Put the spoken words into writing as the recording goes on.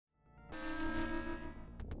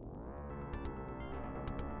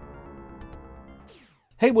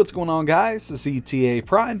Hey, what's going on, guys? It's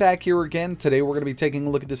ETAPRIME back here again. Today we're going to be taking a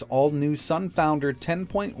look at this all-new Sunfounder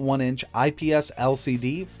 10.1-inch IPS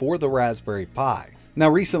LCD for the Raspberry Pi.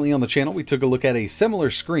 Now, recently on the channel we took a look at a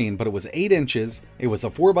similar screen, but it was 8 inches, it was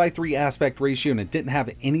a 4:3 aspect ratio, and it didn't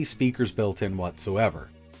have any speakers built in whatsoever.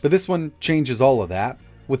 But this one changes all of that,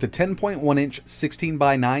 with a 10.1-inch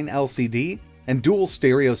 16:9 LCD and dual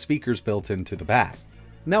stereo speakers built into the back.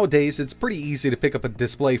 Nowadays, it's pretty easy to pick up a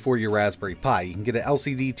display for your Raspberry Pi. You can get an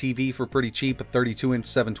LCD TV for pretty cheap. A 32-inch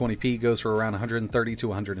 720p goes for around $130 to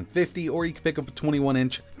 $150, or you can pick up a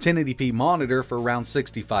 21-inch 1080p monitor for around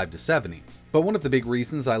 $65 to $70. But one of the big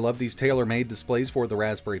reasons I love these tailor-made displays for the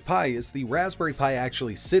Raspberry Pi is the Raspberry Pi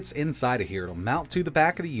actually sits inside of here. It'll mount to the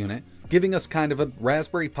back of the unit, giving us kind of a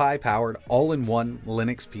Raspberry Pi powered all-in-one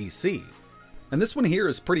Linux PC. And this one here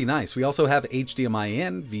is pretty nice. We also have HDMI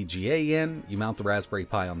in, VGA in, you mount the Raspberry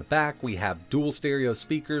Pi on the back, we have dual stereo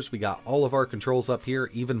speakers, we got all of our controls up here,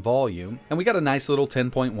 even volume, and we got a nice little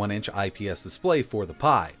 10.1-inch IPS display for the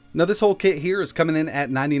Pi. Now this whole kit here is coming in at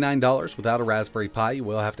 $99 without a Raspberry Pi. You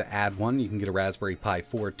will have to add one. You can get a Raspberry Pi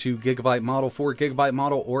 4 2GB model, 4GB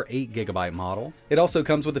model, or 8GB model. It also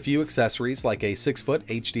comes with a few accessories like a 6-foot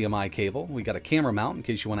HDMI cable. We got a camera mount in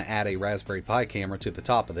case you want to add a Raspberry Pi camera to the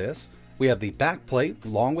top of this. We have the back plate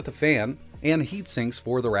along with a fan and heat sinks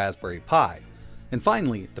for the Raspberry Pi. And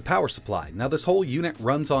finally, the power supply. Now this whole unit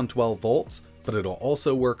runs on 12 volts, but it'll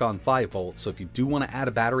also work on 5 volts. So if you do want to add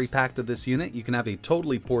a battery pack to this unit, you can have a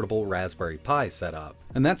totally portable Raspberry Pi setup.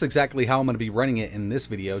 And that's exactly how I'm going to be running it in this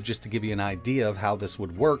video, just to give you an idea of how this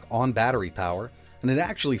would work on battery power. And it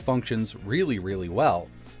actually functions really well.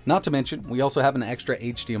 Not to mention, we also have an extra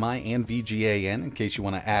HDMI and VGA in case you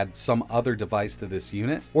want to add some other device to this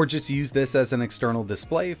unit, or just use this as an external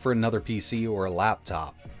display for another PC or a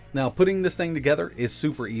laptop. Now, putting this thing together is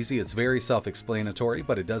super easy. It's very self-explanatory,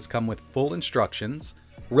 but it does come with full instructions.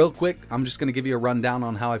 Real quick, I'm just going to give you a rundown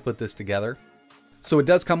on how I put this together. So it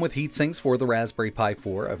does come with heat sinks for the Raspberry Pi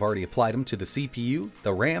 4. I've already applied them to the CPU,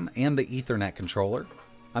 the RAM, and the Ethernet controller.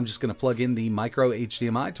 I'm just going to plug in the micro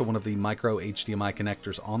HDMI to one of the micro HDMI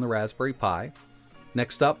connectors on the Raspberry Pi.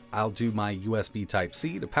 Next up, I'll do my USB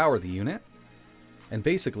Type-C to power the unit. And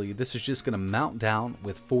basically, this is just going to mount down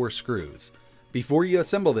with 4 screws. Before you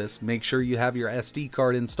assemble this, make sure you have your SD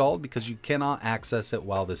card installed because you cannot access it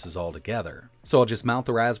while this is all together. So I'll just mount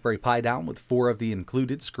the Raspberry Pi down with 4 of the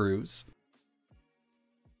included screws.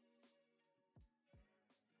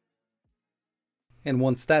 And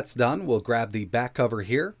once that's done, we'll grab the back cover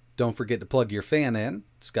here. Don't forget to plug your fan in.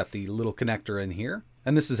 It's got the little connector in here.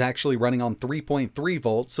 And this is actually running on 3.3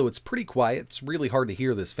 volts, so it's pretty quiet. It's really hard to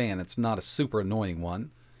hear this fan. It's not a super annoying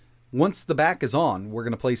one. Once the back is on, we're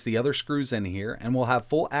going to place the other screws in here, and we'll have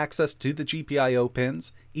full access to the GPIO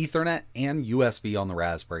pins, Ethernet, and USB on the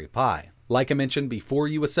Raspberry Pi. Like I mentioned, before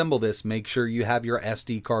you assemble this, make sure you have your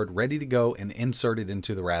SD card ready to go and insert it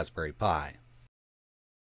into the Raspberry Pi.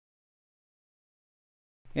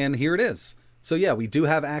 And here it is. So yeah, we do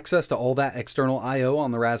have access to all that external I/O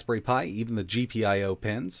on the Raspberry Pi, even the GPIO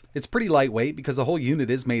pins. It's pretty lightweight because the whole unit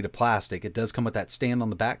is made of plastic. It does come with that stand on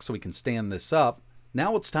the back so we can stand this up.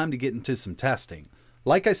 Now it's time to get into some testing.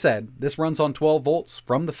 Like I said, this runs on 12 volts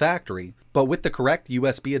from the factory, but with the correct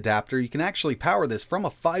USB adapter, you can actually power this from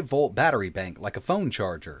a 5-volt battery bank like a phone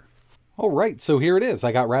charger. Alright, so here it is.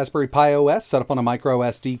 I got Raspberry Pi OS set up on a micro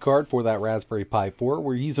SD card for that Raspberry Pi 4.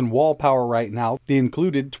 We're using wall power right now, the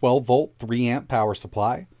included 12-volt 3-amp power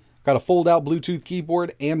supply. Got a fold-out Bluetooth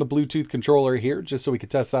keyboard and a Bluetooth controller here, just so we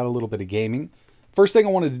could test out a little bit of gaming. First thing I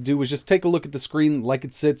wanted to do was just take a look at the screen like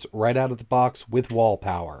it sits right out of the box with wall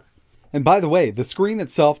power. And by the way, the screen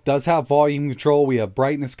itself does have volume control. We have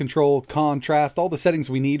brightness control, contrast, all the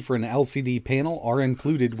settings we need for an LCD panel are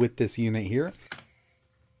included with this unit here.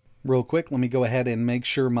 Real quick, let me go ahead and make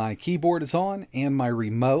sure my keyboard is on and my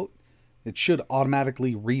remote. It should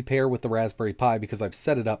automatically repair with the Raspberry Pi because I've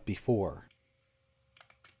set it up before.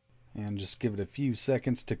 And just give it a few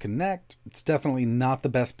seconds to connect. It's definitely not the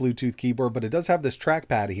best Bluetooth keyboard, but it does have this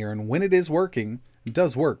trackpad here, and when it is working, it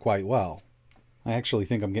does work quite well. I actually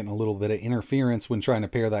think I'm getting a little bit of interference when trying to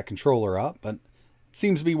pair that controller up, but it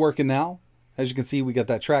seems to be working now. As you can see, we got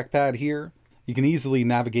that trackpad here. You can easily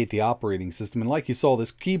navigate the operating system, and like you saw,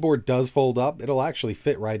 this keyboard does fold up. It'll actually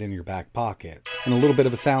fit right in your back pocket. And a little bit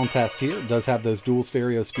of a sound test here. It does have those dual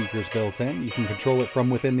stereo speakers built in. You can control it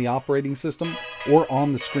from within the operating system or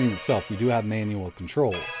on the screen itself. We do have manual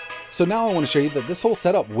controls. So now I want to show you that this whole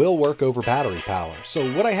setup will work over battery power.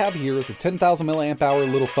 So what I have here is a 10,000 milliamp hour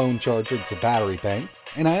little phone charger. It's a battery bank.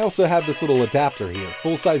 And I also have this little adapter here,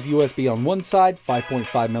 full-size USB on one side,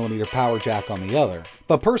 5.5mm power jack on the other.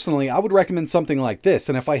 But personally, I would recommend something like this,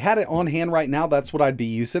 and if I had it on hand right now, that's what I'd be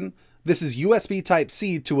using. This is USB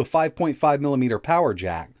Type-C to a 5.5mm power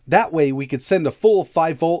jack. That way we could send a full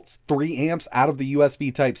 5 volts, 3 amps out of the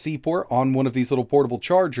USB Type-C port on one of these little portable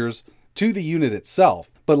chargers to the unit itself.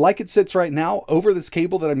 But like it sits right now, over this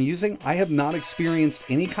cable that I'm using, I have not experienced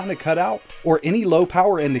any kind of cutout or any low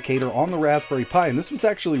power indicator on the Raspberry Pi. And this was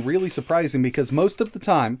actually really surprising because most of the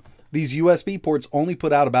time, these USB ports only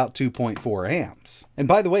put out about 2.4 amps. And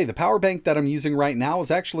by the way, the power bank that I'm using right now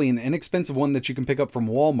is actually an inexpensive one that you can pick up from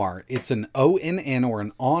Walmart. It's an ONN, or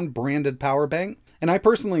an on-branded power bank. And I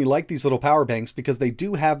personally like these little power banks because they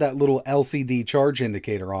do have that little LCD charge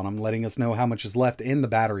indicator on them, letting us know how much is left in the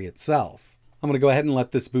battery itself. I'm going to go ahead and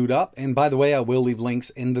let this boot up. And by the way, I will leave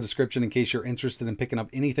links in the description in case you're interested in picking up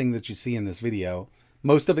anything that you see in this video.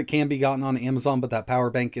 Most of it can be gotten on Amazon, but that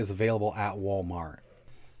power bank is available at Walmart.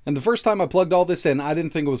 And the first time I plugged all this in, I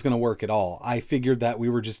didn't think it was going to work at all. I figured that we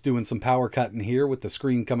were just doing some power cutting here with the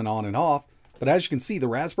screen coming on and off. But as you can see, the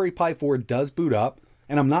Raspberry Pi 4 does boot up,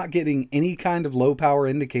 and I'm not getting any kind of low power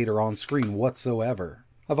indicator on screen whatsoever.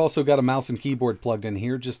 I've also got a mouse and keyboard plugged in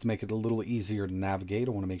here just to make it a little easier to navigate.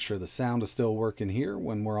 I want to make sure the sound is still working here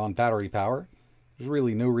when we're on battery power. There's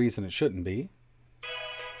really no reason it shouldn't be.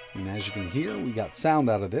 And as you can hear, we got sound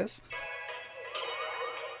out of this.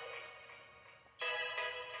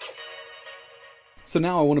 So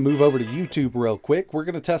now I want to move over to YouTube real quick. We're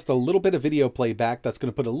going to test a little bit of video playback. That's going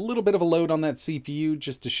to put a little bit of a load on that CPU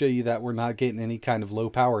just to show you that we're not getting any kind of low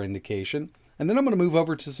power indication. And then I'm going to move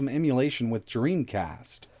over to some emulation with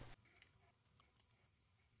Dreamcast.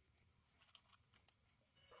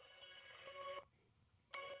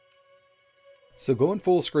 So going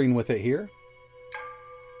full screen with it here.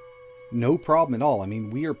 No problem at all. I mean,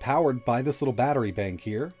 we are powered by this little battery bank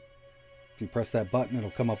here. If you press that button,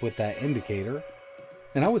 it'll come up with that indicator.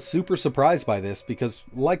 And I was super surprised by this because,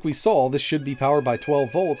 like we saw, this should be powered by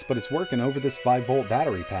 12 volts, but it's working over this 5 volt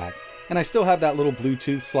battery pack. And I still have that little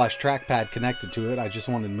Bluetooth/trackpad connected to it. I just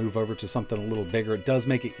wanted to move over to something a little bigger. It does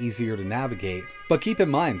make it easier to navigate. But keep in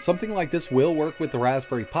mind, something like this will work with the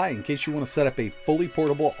Raspberry Pi in case you want to set up a fully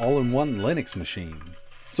portable all-in-one Linux machine.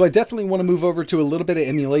 So I definitely want to move over to a little bit of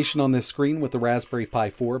emulation on this screen with the Raspberry Pi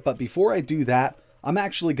 4, but before I do that, I'm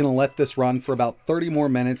actually going to let this run for about 30 more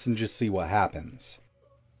minutes and just see what happens.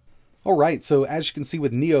 Alright, so as you can see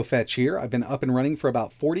with NeoFetch here, I've been up and running for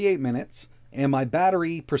about 48 minutes, and my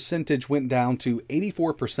battery percentage went down to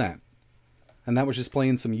 84%. And that was just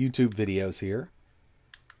playing some YouTube videos here.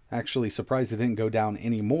 Actually surprised it didn't go down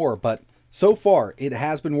any more, but so far it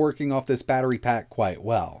has been working off this battery pack quite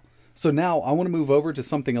well. So now I want to move over to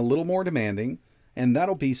something a little more demanding, and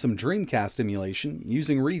that'll be some Dreamcast emulation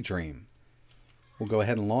using Redream. We'll go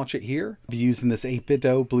ahead and launch it here. I'll be using this 8-bit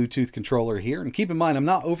Bluetooth controller here. And keep in mind, I'm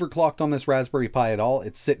not overclocked on this Raspberry Pi at all.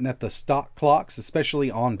 It's sitting at the stock clocks,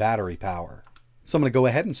 especially on battery power. So I'm going to go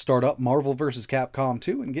ahead and start up Marvel vs. Capcom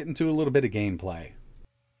 2 and get into a little bit of gameplay.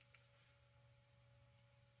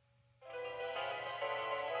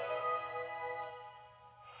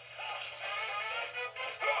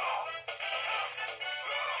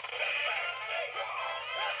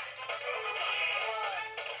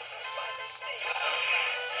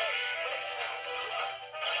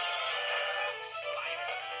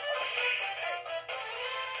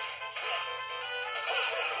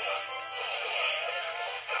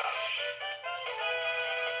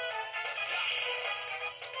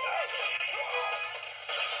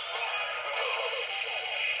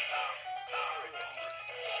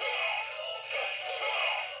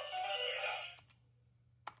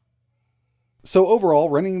 So overall,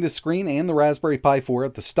 running this screen and the Raspberry Pi 4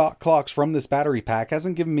 at the stock clocks from this battery pack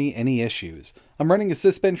hasn't given me any issues. I'm running a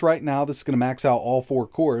Sysbench right now. This is going to max out all 4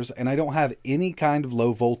 cores, and I don't have any kind of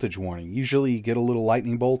low voltage warning. Usually you get a little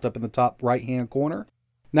lightning bolt up in the top right hand corner.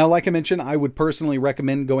 Now, like I mentioned, I would personally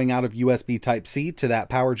recommend going out of USB Type-C to that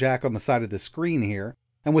power jack on the side of the screen here.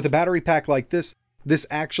 And with a battery pack like this, this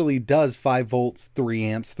actually does 5 volts, 3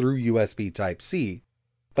 amps through USB Type-C.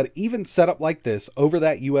 But even set up like this over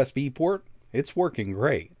that USB port, it's working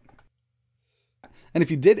great. And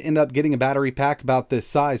if you did end up getting a battery pack about this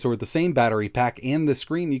size, or the same battery pack and the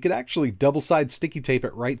screen, you could actually double-side sticky tape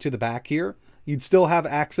it right to the back here. You'd still have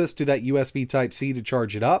access to that USB Type-C to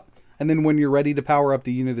charge it up. And then when you're ready to power up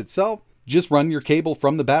the unit itself, just run your cable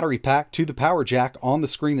from the battery pack to the power jack on the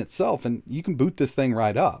screen itself, and you can boot this thing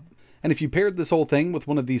right up. And if you paired this whole thing with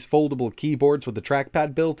one of these foldable keyboards with the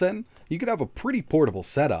trackpad built in, you could have a pretty portable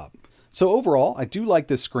setup. So overall, I do like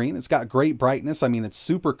this screen. It's got great brightness. I mean, it's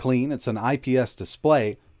super clean. It's an IPS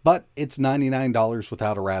display, but it's $99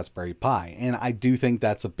 without a Raspberry Pi, and I do think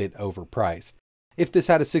that's a bit overpriced. If this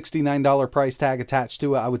had a $69 price tag attached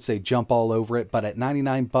to it, I would say jump all over it, but at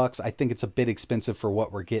 99 bucks, I think it's a bit expensive for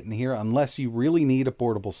what we're getting here, unless you really need a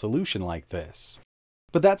portable solution like this.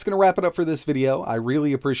 But that's going to wrap it up for this video. I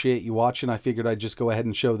really appreciate you watching. I figured I'd just go ahead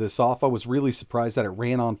and show this off. I was really surprised that it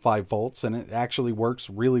ran on 5 volts, and it actually works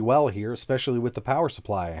really well here, especially with the power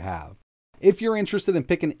supply I have. If you're interested in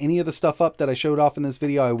picking any of the stuff up that I showed off in this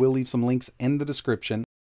video, I will leave some links in the description.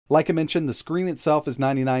 Like I mentioned, the screen itself is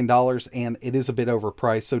 $99 and it is a bit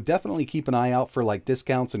overpriced, so definitely keep an eye out for like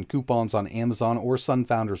discounts and coupons on Amazon or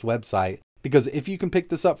Sunfounder's website, because if you can pick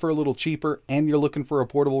this up for a little cheaper and you're looking for a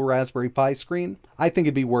portable Raspberry Pi screen, I think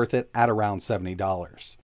it'd be worth it at around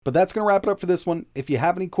 $70. But that's going to wrap it up for this one. If you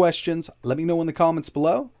have any questions, let me know in the comments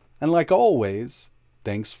below. And like always,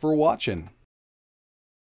 thanks for watching.